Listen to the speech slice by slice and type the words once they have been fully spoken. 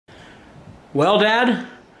Well, Dad,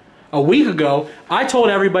 a week ago, I told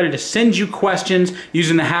everybody to send you questions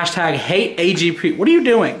using the hashtag HateAGP. What are you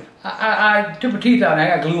doing? I took my teeth out and I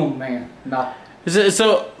got glue on my man. No. Is it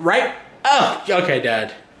so, right? Oh, okay,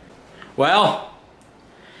 Dad. Well,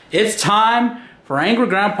 it's time for Angry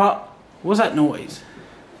Grandpa. What was that noise?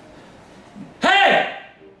 Hey!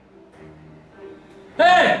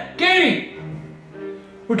 Hey, Katie!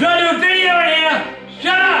 We're trying to do a video in here!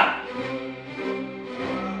 Shut up!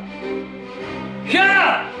 Shut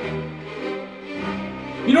up!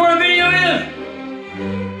 You know what a video is?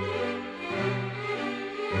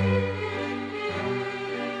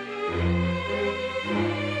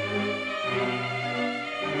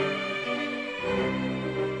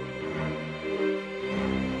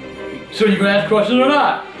 So you gonna ask questions or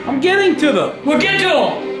not? I'm getting to them. Well, get to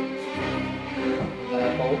them!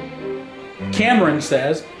 Cameron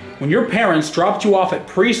says, when your parents dropped you off at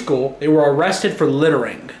preschool, they were arrested for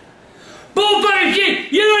littering. Bullfighting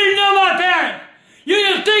shit! You don't even know my parents! You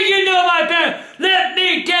just think you know my parents! Let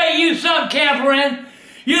me tell you something, Cameron!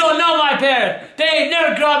 You don't know my parents! They ain't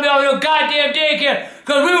never dropped me off no goddamn daycare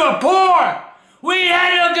because we were poor! We ain't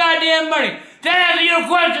had no goddamn money! That answer your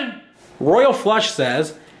question? Royal Flush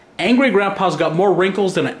says, Angry Grandpa's got more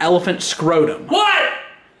wrinkles than an elephant scrotum. What?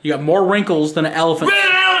 You got more wrinkles than an elephant.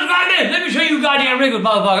 Let me show you goddamn wrinkles,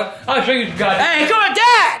 motherfucker. I'll show you some goddamn. Hey, come on,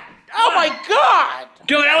 Dad! Oh my God!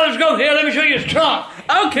 Dude, let's go here. Let me show you his trunk.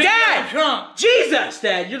 Okay, Dad! Trunk. Jesus,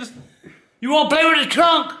 Dad, you're just... You want to play with his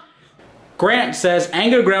trunk? Grant says,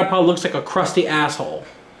 Angry Grandpa looks like a crusty asshole.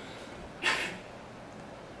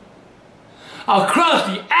 A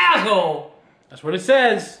crusty asshole? That's what it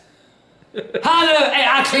says. Hey,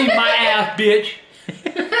 I clean my ass, bitch.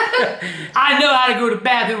 I know how to go to the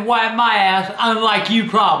bathroom and wipe my ass, unlike you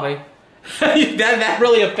probably. that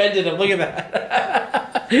really offended him. Look at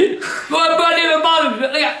that. But even bother me.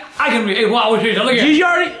 Look, I can reach. Look at You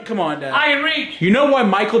already... Come on, Dad. I can reach. You know why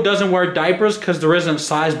Michael doesn't wear diapers? Because there isn't a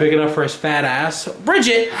size big enough for his fat ass.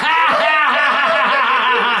 Bridget!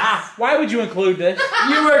 Why would you include this?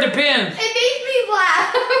 You wear the pins. It makes me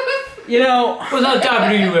laugh. You know... What other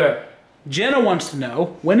diaper do you wear? Jenna wants to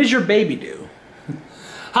know, when is your baby due?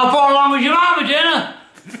 How far along was your mama, Jenna?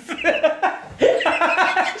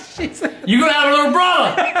 You're gonna have a little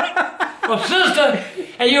brother or sister,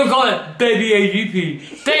 and you'll call it Baby AGP.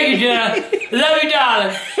 Thank you, Jenna. Love you,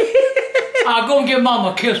 darling. I'll go and give Mama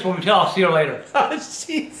a kiss for me. I'll see you later. Oh,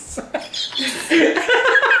 jeez.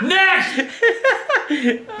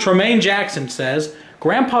 Next! Tremaine Jackson says,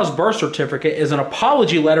 Grandpa's birth certificate is an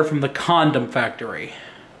apology letter from the condom factory.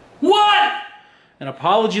 What? An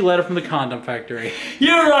apology letter from the condom factory.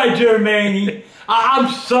 You're right, Jermaine. I'm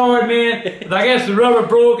sorry, man. I guess the rubber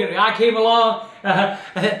broke and I came along.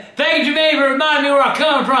 Thank you, Jermaine, for reminding me where I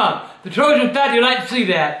come from. The Trojan factory, you'd like to see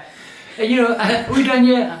that. And you know, we done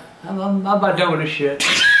yet? I'm about done with this shit.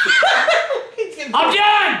 I'm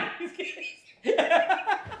done!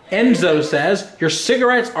 Enzo says, your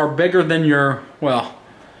cigarettes are bigger than your, well,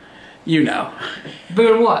 you know.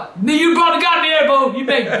 Bigger than what? You probably got me there, Bo. You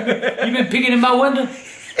been peeking in my window?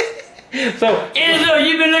 So, Enzo,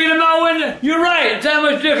 you been looking at my window? You're right, it's that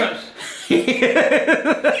much difference.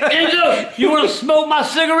 Enzo, you want to smoke my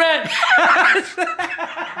cigarette?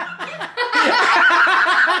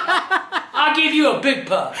 I'll give you a big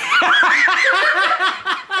puff.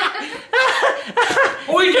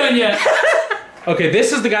 Are we done yet? Okay,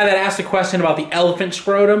 this is the guy that asked a question about the elephant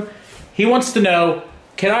scrotum. He wants to know,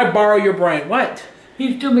 can I borrow your brain? What?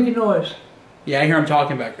 He's still making noise. Yeah, I hear him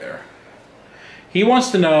talking back there. He wants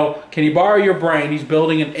to know, can he borrow your brain? He's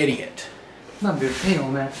building an idiot. Not big. Hang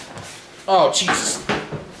on, man. Oh, Jesus.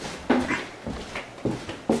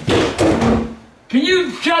 Can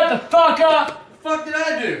you shut the fuck up? What the fuck did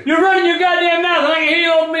I do? You're running your goddamn mouth and I can hear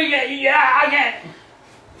you over me. Yeah, I can't.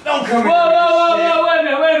 Don't come Whoa,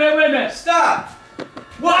 wait a minute. Stop!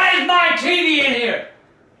 Why is my TV in here?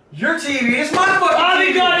 Your TV is my fucking I'll be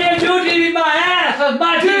TV! goddamn your TV in my ass. That's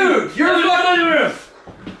my Dude, TV. you're It was in the living room.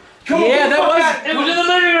 Come Yeah, on, that was- It was in the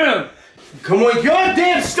living room. Come on,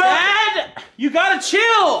 goddamn stop! Dad, you gotta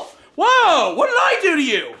chill. Whoa, what did I do to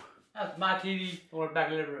you? That's my TV. I want it back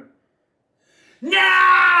in the living room.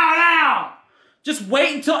 Now! Just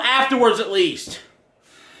wait until afterwards at least.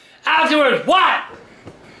 Afterwards, what?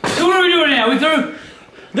 So what are we doing now? We through?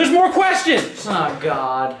 There's more questions. Oh,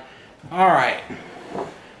 God. All right.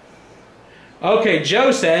 Okay,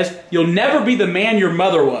 Joe says, you'll never be the man your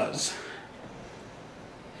mother was.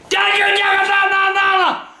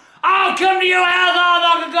 I'll come to your house, I'll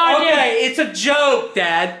knock a goddamn. Okay, it's a joke,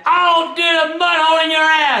 Dad. I'll dig a mud hole in your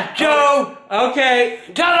ass, Joe. Okay.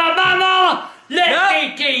 Tell my mama,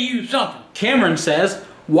 let me tell you something. Cameron says,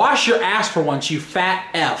 Wash your ass for once, you fat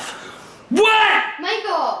F. What?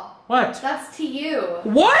 Michael. What? That's to you.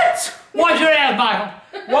 What? Wash your ass, Michael.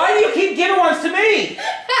 Why do you keep giving ones to me?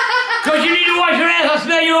 Because you need to wash your ass. I'll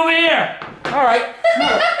smell you over here. All right.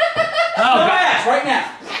 Smell it. Smell my ass right now.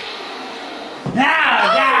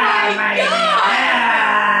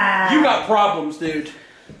 You got problems, dude.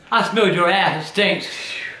 I smelled your ass. It stinks.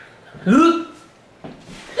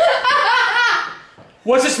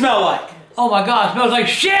 What's it smell like? Oh my God, it smells like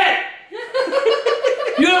shit!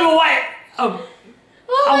 You ever wipe? I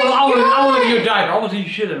want to get your diaper. I want to see you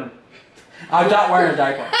shit in them. I'm not wearing a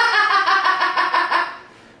diaper.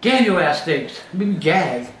 Damn, your ass stinks. Maybe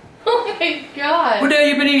gag. Oh my God. What the hell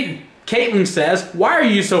you been eating? Caitlin says, why are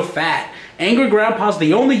you so fat? Angry Grandpa's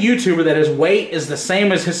the only YouTuber that his weight is the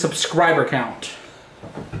same as his subscriber count.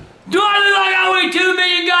 Do I look like I weigh 2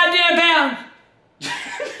 million goddamn pounds?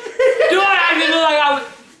 Do I actually look like I weigh...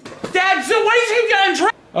 Dad, so why do you keep getting in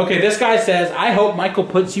trouble? Okay, this guy says, I hope Michael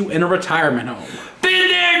puts you in a retirement home. Been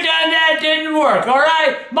there, done that, didn't work,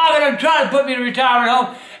 alright? Michael tried to put me in a retirement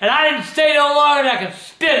home, and I didn't stay no longer than I could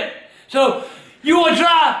spit it. So, you want to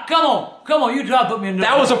try? Come on, you try to put me in the...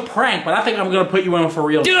 That was a prank, but I think I'm going to put you in for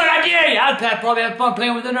real. Do it, I dare you. I'd probably have fun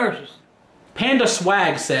playing with the nurses. Panda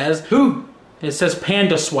Swag says... Who? It says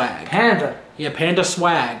Panda Swag. Panda. Yeah, Panda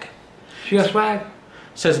Swag. She got swag?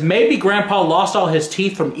 Says, maybe Grandpa lost all his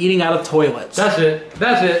teeth from eating out of toilets. That's it.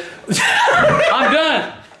 That's it. I'm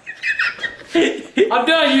done. I'm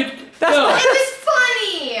done. You. That's no. It was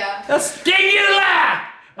funny. That's... Did you laugh?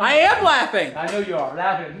 I am laughing. I know you are.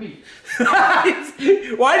 Laughing at me.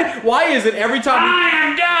 Why is it every time... I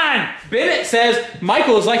am done. Bennett says,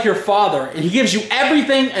 Michael is like your father, and he gives you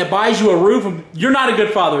everything and buys you a roof. And you're not a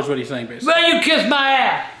good father is what he's saying, basically. Well, you kiss my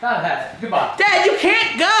ass. Not that. Goodbye. Dad, you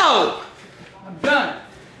can't go! I'm done.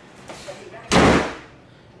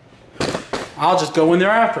 I'll just go in there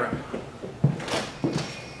after him.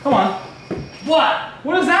 Come on. What?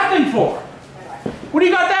 What is that thing for? What do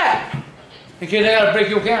you got that? In case I gotta break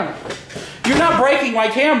your camera. You're not breaking my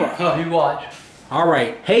camera. Oh, you watch. All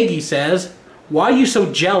right. Hagee says, why are you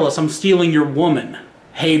so jealous I'm stealing your woman?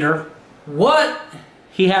 Hater. What?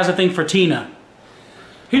 He has a thing for Tina.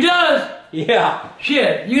 He does. Yeah.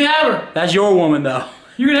 Shit. You can have her. That's your woman, though.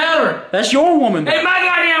 You can have her. That's your woman, though. Hey, my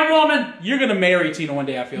goddamn woman. You're going to marry Tina one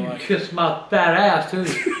day, I feel like. Kiss my fat ass, too.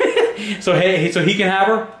 So he can have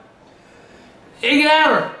her? He can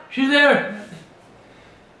have her. She's there.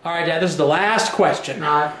 All right, Dad, this is the last question.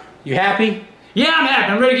 Nah. You happy? Yeah, I'm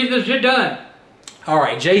happy. I'm ready to get this shit done. All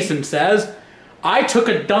right, Jason says, I took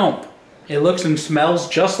a dump. It looks and smells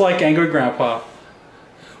just like Angry Grandpa.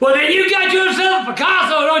 Well, then you got yourself a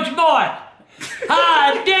Picasso, don't you, boy?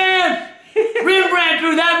 Ah, damn! Rembrandt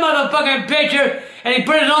drew that motherfucking picture, and he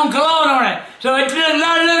put his own cologne on it. So it did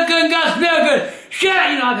not look good and got smell good. Shut up!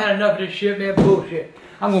 You know, I've had enough of this shit, man. Bullshit.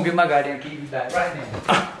 I'm gonna get my goddamn TV back right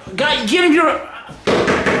now. Guy, get him your...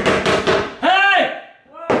 Hey!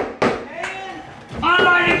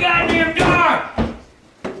 Unlock the goddamn door!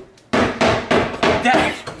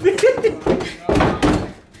 Dad.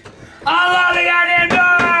 Unlock the goddamn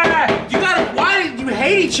door! You gotta... Why did you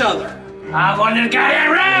hate each other? I want the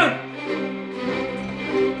goddamn room!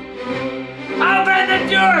 Open the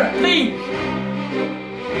door, please!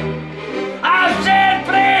 I said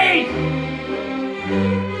please!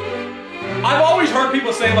 I've always heard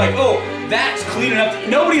people say, like, oh, that's clean enough.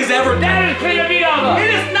 Nobody has ever... That is clean up, you know. It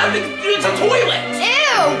is nothing. It's a toilet.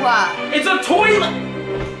 Ew. It's a toilet.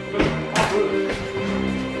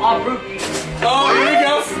 I'll prove you. Oh, here we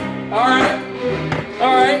go. All right.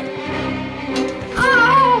 All right.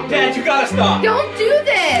 Oh. Dad, you gotta stop. Don't do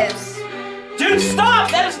this. Dude, stop.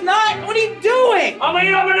 That is not... What are you doing? I'm gonna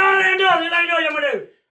open all the doors and I know what I'm gonna do.